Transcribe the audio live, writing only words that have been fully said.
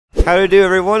How do you do,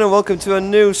 everyone, and welcome to a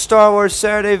new Star Wars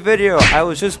Saturday video. I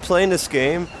was just playing this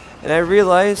game and I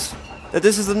realized that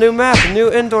this is the new map, the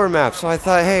new Endor map. So I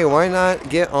thought, hey, why not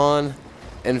get on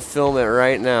and film it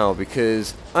right now,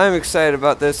 because I'm excited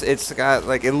about this. It's got,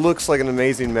 like, it looks like an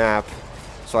amazing map.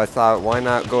 So I thought, why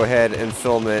not go ahead and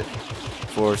film it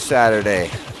for Saturday.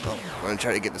 Oh, I'm gonna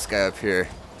try to get this guy up here.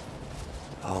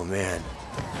 Oh man.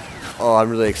 Oh,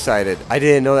 I'm really excited. I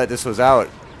didn't know that this was out.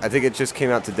 I think it just came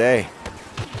out today.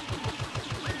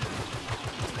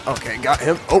 Okay, got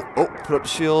him. Oh, put up the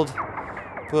shield.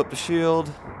 Put up the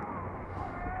shield.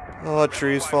 Oh,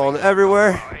 trees falling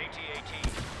everywhere.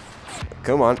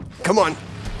 Come on. Come on.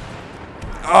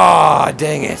 Ah,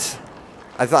 dang it.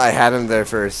 I thought I had him there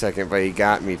for a second, but he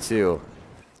got me too.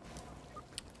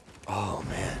 Oh,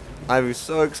 man. I'm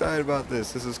so excited about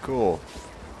this. This is cool.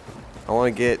 I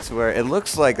want to get to where it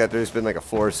looks like that there's been like a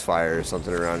forest fire or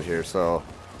something around here, so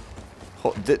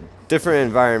different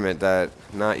environment that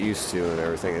I'm not used to and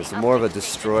everything. It's more of a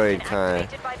destroyed kind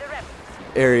of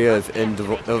area of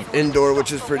Endor,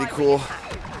 which is pretty cool.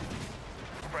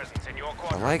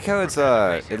 I like how it's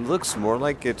it looks more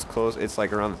like it's close. It's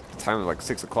like around the time of like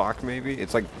 6 o'clock maybe.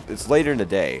 It's like it's later in the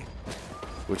day,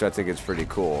 which I think is pretty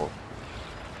cool.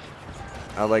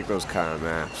 I like those kind of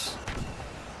maps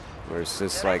where it's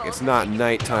just like it's not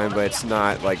nighttime, but it's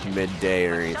not like midday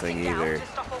or anything either.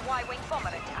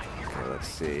 Okay, let's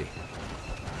see.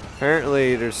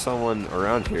 Apparently there's someone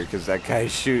around here because that guy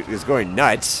is going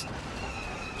nuts,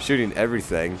 shooting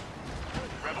everything.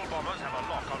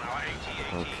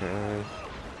 Okay.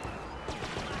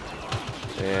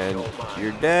 And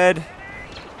you're dead.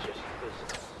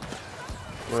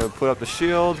 I'm gonna put up the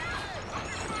shield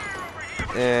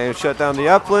and shut down the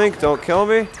uplink. Don't kill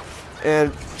me.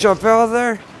 And jump out of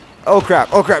there. Oh crap!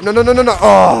 Oh crap! No! No! No! No! No!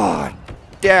 Oh,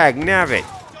 dag nabbit!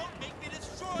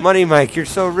 Money Mike, you're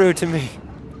so rude to me.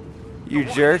 You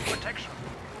jerk!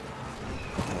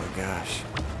 Oh my gosh!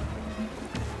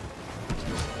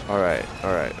 All right!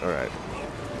 All right! All right!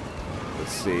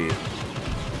 Let's see.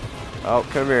 Oh,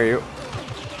 come here, you.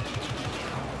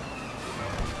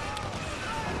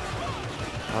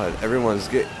 Oh, everyone's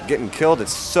getting killed.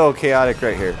 It's so chaotic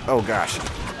right here. Oh gosh!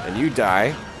 And you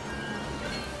die.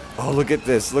 Oh, look at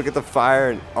this. Look at the fire.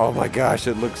 And oh my gosh,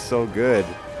 it looks so good.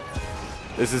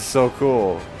 This is so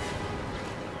cool.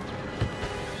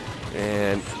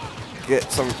 And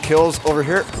get some kills over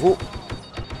here. Ooh.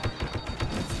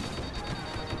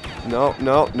 No,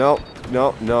 no, no,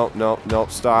 no, no, no, no.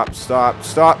 Stop, stop,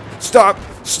 stop, stop,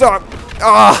 stop.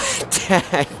 Oh,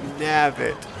 dang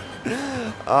nabbit.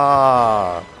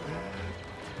 Ah.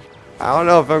 I don't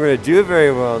know if I'm going to do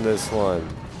very well on this one.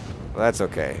 Well, that's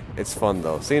okay. It's fun,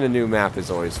 though. Seeing a new map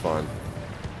is always fun.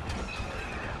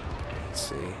 Let's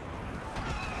see.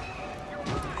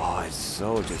 Oh, it's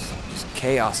so just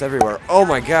chaos everywhere. Oh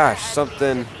my gosh,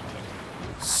 something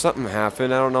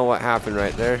happened. I don't know what happened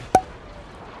right there.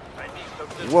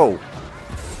 Whoa.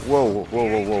 Whoa, whoa,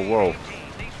 whoa, whoa, whoa.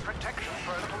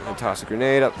 I'll toss a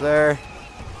grenade up there.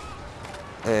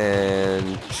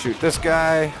 And shoot this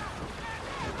guy.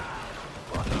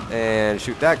 And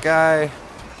shoot that guy.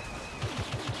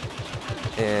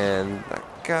 And that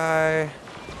guy.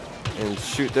 And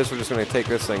shoot this. We're just going to take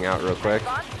this thing out real quick.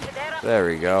 There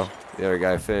we go. The other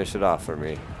guy finished it off for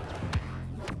me.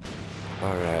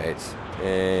 Alright.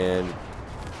 And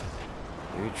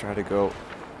maybe try to go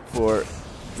for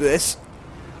this.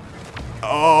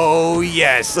 Oh,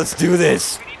 yes. Let's do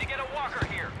this.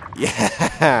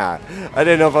 Yeah. I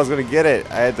didn't know if I was going to get it.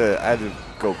 I had to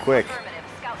go quick.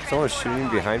 Someone's shooting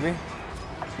behind me?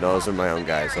 No, those are my own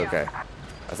guys. Okay.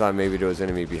 I thought maybe there was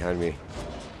enemy behind me.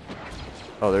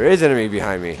 Oh, there is enemy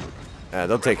behind me.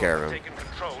 They'll take care of him.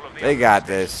 They got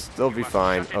this. They'll be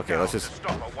fine. Okay, let's just...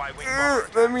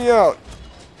 let me out.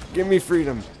 Give me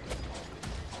freedom.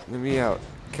 Let me out.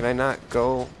 Can I not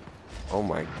go? Oh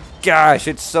my gosh,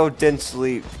 it's so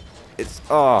densely... It's...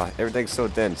 Oh, everything's so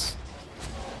dense.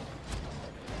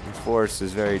 The forest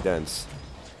is very dense.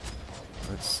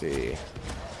 Let's see.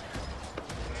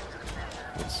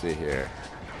 Let's see here.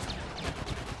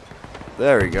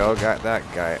 There we go. Got that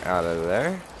guy out of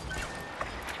there.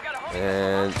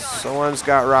 And someone's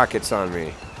got rockets on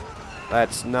me.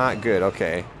 That's not good.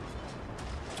 Okay.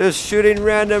 Just shooting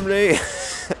randomly.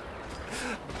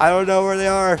 I don't know where they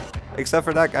are. Except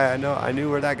for that guy. I knew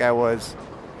where that guy was.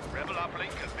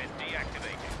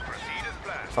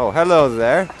 Oh, hello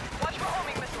there.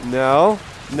 No.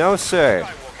 No, sir.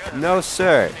 No,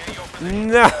 sir.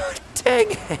 No.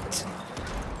 Dang it.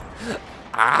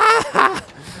 Ah!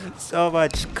 So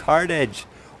much carnage.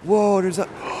 Whoa, there's a...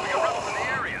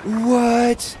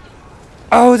 What?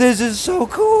 Oh, this is so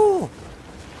cool.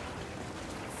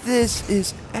 This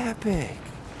is epic.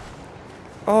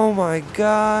 Oh my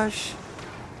gosh.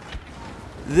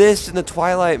 This and the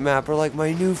Twilight map are like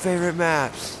my new favorite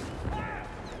maps.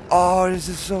 Oh, this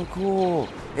is so cool.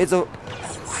 It's a...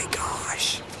 Oh my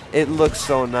gosh. It looks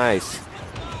so nice.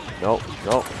 Nope,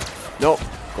 nope, nope.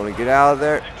 Gonna get out of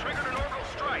there.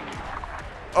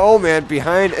 Oh man,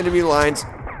 behind enemy lines.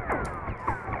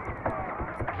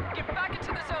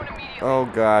 Oh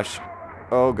gosh.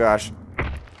 Oh gosh.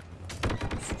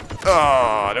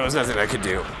 Oh, there was nothing I could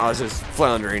do. I was just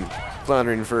floundering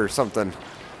for something.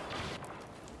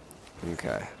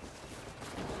 Okay.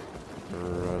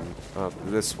 Run up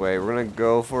this way. We're gonna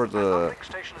go for the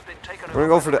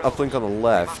uplink on the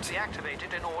left.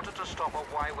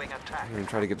 I'm gonna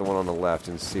try to get the one on the left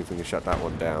and see if we can shut that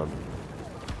one down.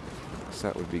 So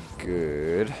that would be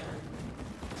good.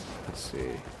 Let's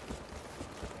see.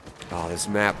 Oh, this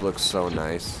map looks so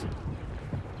nice.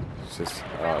 It's just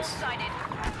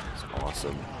it's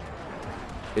awesome.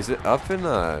 Is it up in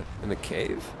the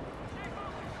cave?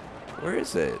 Where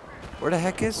is it? Where the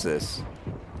heck is this?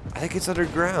 I think it's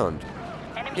underground.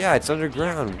 Yeah, it's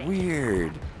underground.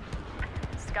 Weird.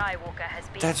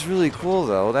 That's really cool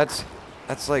though. That's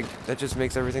like, that just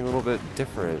makes everything a little bit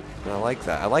different. And I like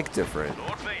that. I like different.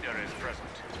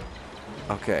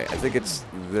 Okay, I think it's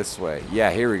this way.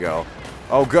 Yeah, here we go.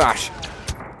 Oh gosh.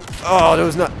 Oh, there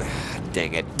was not.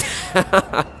 Dang it.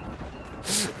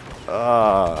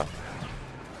 Oh.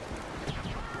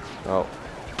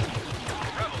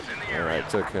 Alright,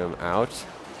 took him out.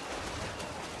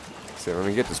 So we're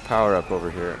gonna get this power up over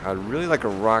here. I'd really like a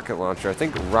rocket launcher. I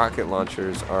think rocket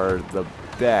launchers are the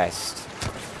best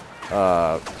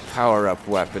power up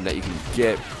weapon that you can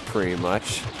get, pretty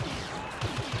much.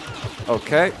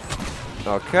 Okay.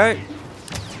 Okay.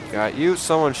 Got you.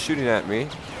 Someone's shooting at me.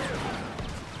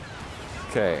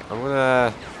 Okay, I'm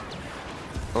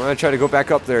gonna try to go back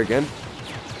up there again.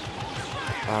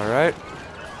 Alright.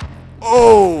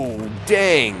 Oh,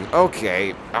 dang.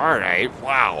 Okay. Alright.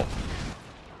 Wow.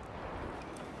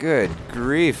 Good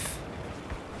grief.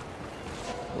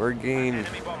 We're getting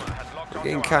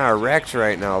kind of wrecked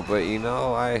right now, but you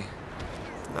know, I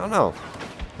don't know.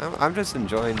 I'm just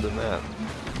enjoying the map.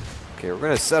 Okay, we're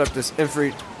gonna set up this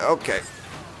infantry. Okay.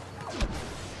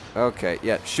 Okay,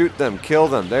 yeah, shoot them, kill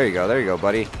them. There you go,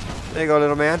 buddy. There you go,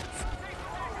 little man.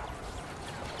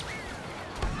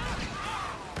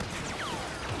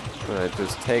 Gonna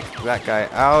just take that guy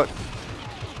out.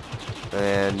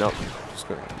 And nope,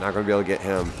 not gonna be able to get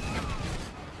him.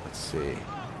 Let's see.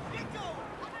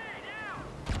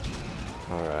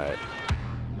 Alright.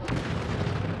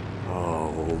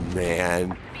 Oh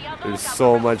man. There's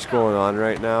so much going on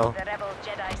right now. The rebel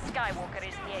Jedi Skywalker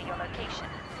is near your location.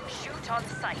 Shoot on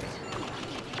sight.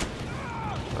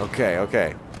 Okay,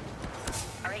 okay.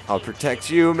 I'll protect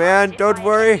you, man. Don't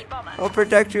worry. I'll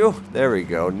protect you. There we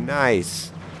go.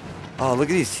 Nice. Oh, look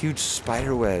at these huge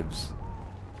spider webs.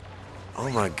 Oh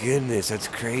my goodness, that's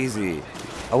crazy.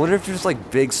 I wonder if there's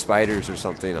like big spiders or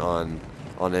something on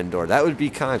Endor. That would be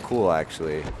kind of cool,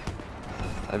 actually.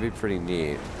 That'd be pretty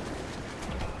neat.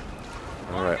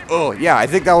 Alright. Oh, yeah, I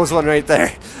think that was one right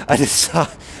there. I just saw...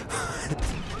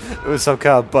 It was some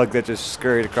kind of bug that just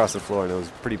scurried across the floor, and it was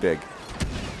pretty big.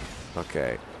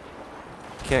 Okay.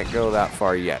 Can't go that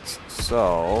far yet.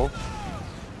 So...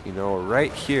 You know,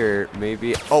 right here,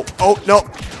 maybe... Oh, no!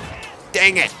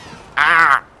 Dang it!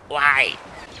 Ah! Why?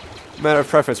 Matter of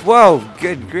preference. Whoa!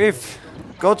 Good grief.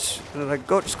 Goat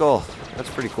skull. That's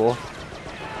pretty cool.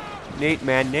 Nate,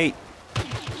 man, Nate.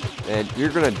 And you're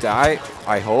gonna die,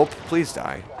 I hope. Please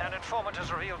die. An informant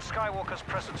has revealed Skywalker's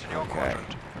presence in your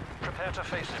quadrant. Prepare to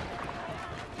face him.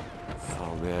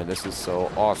 Oh man, this is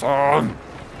so awesome.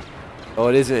 Oh,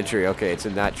 it is in a tree. Okay, it's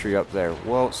in that tree up there.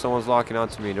 Whoa, someone's locking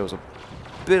onto me. There was a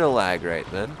bit of lag right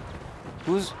then.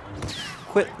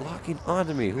 Quit locking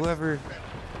onto me. Whoever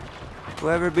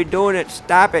be doing it,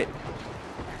 stop it.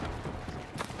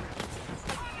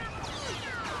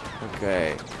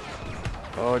 Okay.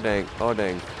 Oh dang, oh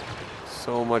dang.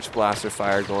 So much blaster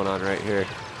fire going on right here.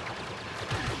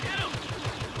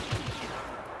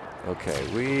 Okay,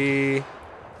 we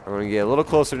are going to get a little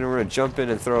closer and we're going to jump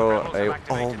in and throw a...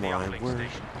 Oh my word.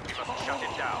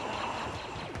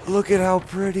 Look at how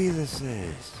pretty this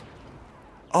is.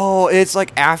 Oh, it's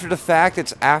like after the fact.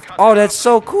 It's after... Oh, that's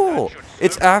so cool.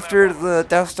 It's after the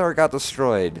Death Star got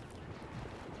destroyed.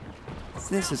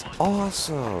 This is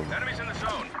awesome.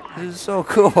 This is so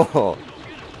cool.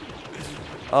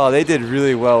 Oh, they did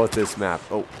really well with this map.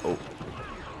 Oh.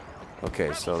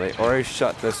 Okay, so they already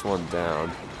shut this one down.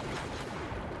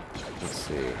 Let's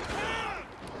see.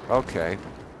 Okay.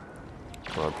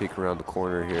 Come on, peek around the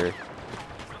corner here.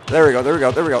 There we go.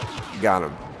 Got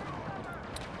him.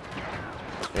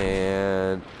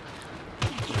 And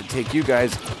take you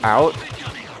guys out.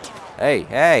 Hey,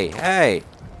 hey, hey.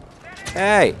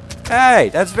 Hey, hey,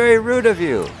 that's very rude of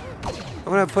you. I'm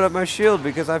gonna put up my shield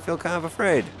because I feel kind of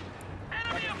afraid.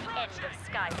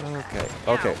 Okay,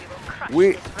 okay.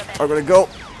 We are gonna go.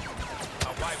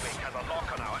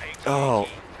 Oh,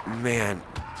 man.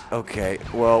 Okay,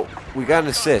 well, we got an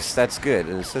assist. That's good.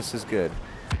 An assist is good.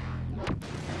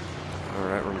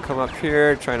 Alright, we're gonna come up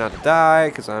here, try not to die,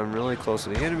 because I'm really close to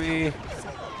the enemy.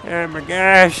 Oh my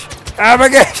gosh! Oh my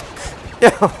gosh!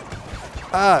 No!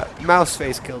 Mouse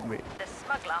face killed me.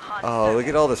 Oh, look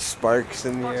at all the sparks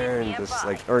in here, and just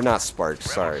like, or not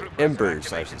sparks, sorry.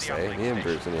 Embers, I should say. The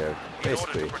embers in here.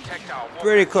 Basically.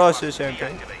 Pretty close to the same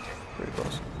thing. Pretty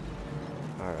close.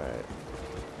 Alright.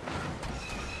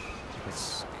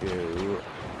 Let's go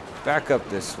back up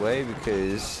this way,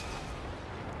 because,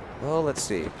 well, let's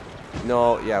see.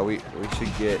 No, yeah, we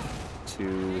should get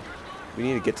to... We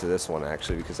need to get to this one,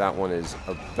 actually, because that one is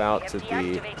about to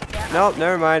be... Nope,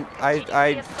 never mind.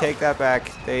 I take that back.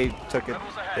 They took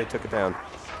it down.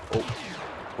 Oh.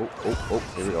 Oh, oh, oh.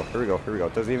 Here we go, here we go, here we go.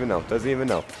 Doesn't even know, doesn't even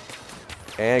know.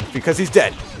 And because he's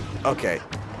dead. Okay.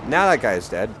 Now that guy is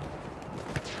dead.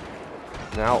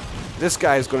 Now, this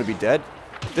guy is going to be dead.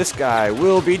 This guy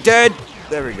will be dead.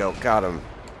 There we go, got him.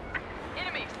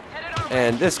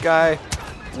 And this guy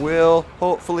will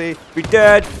hopefully be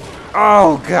dead.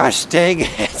 Oh gosh, dang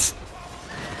it.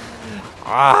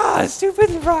 Ah, stupid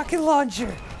rocket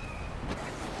launcher.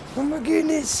 Oh my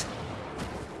goodness.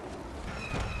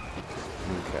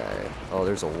 Okay. Oh,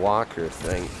 there's a walker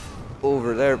thing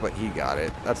over there, but he got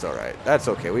it. That's alright. That's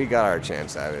okay. We got our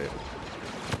chance at it.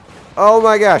 Oh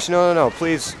my gosh. No, no, no.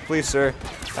 Please, please, sir.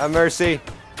 Have mercy.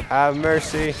 Have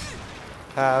mercy.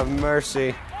 Have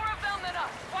mercy.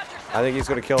 I think he's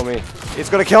gonna kill me. He's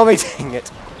gonna kill me. Dang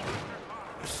it.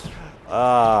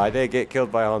 I didn't get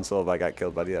killed by Han Solo, but I got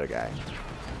killed by the other guy.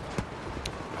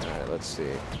 Alright, let's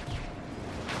see.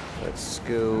 Let's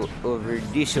go over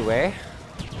this way.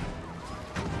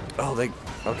 Oh,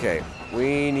 okay.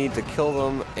 We need to kill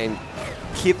them and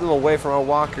keep them away from our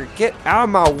walker. Get out of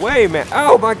my way, man.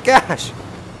 Oh my gosh.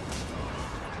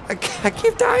 I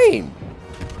keep dying.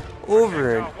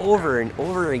 Over and over and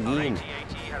over again.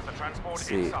 Let's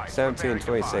see, 17 and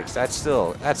 26. That's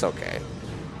okay.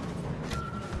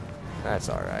 That's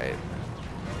alright.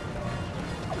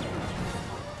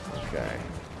 Okay.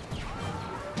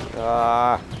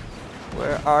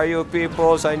 Where are you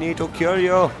peoples? I need to kill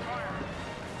you.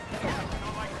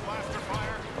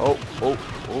 Oh, oh,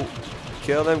 oh.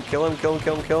 Kill him, kill him, kill him,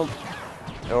 kill him, kill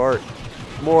him. Or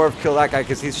more of kill that guy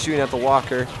because he's shooting at the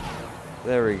walker.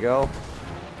 There we go.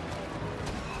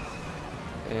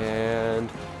 And...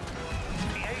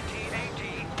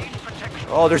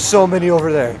 oh, there's so many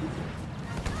over there.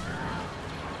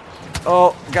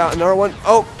 Oh, got another one.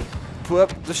 Oh, put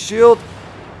up the shield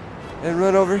and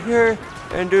run over here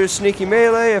and do a sneaky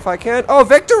melee if I can. Oh,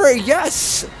 victory!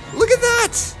 Yes! Look at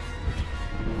that!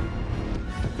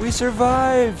 We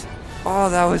survived! Oh,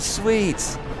 that was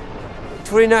sweet.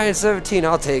 29 and 17,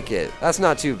 I'll take it. That's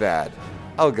not too bad.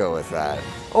 I'll go with that.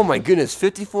 Oh my goodness,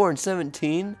 54 and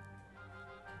 17?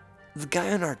 The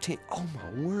guy on our team, oh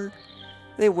my word.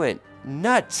 They went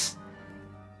nuts.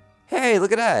 Hey,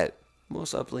 look at that.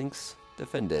 Most uplinks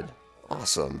defended.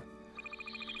 Awesome.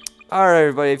 Alright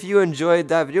everybody, if you enjoyed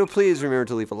that video, please remember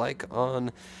to leave a like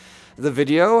on the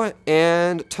video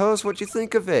and tell us what you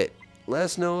think of it. Let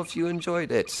us know if you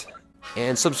enjoyed it.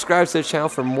 And subscribe to the channel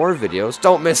for more videos.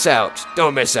 Don't miss out.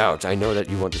 Don't miss out. I know that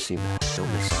you want to see more.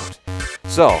 Don't miss out.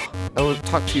 So, I will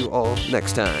talk to you all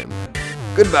next time.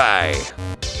 Goodbye.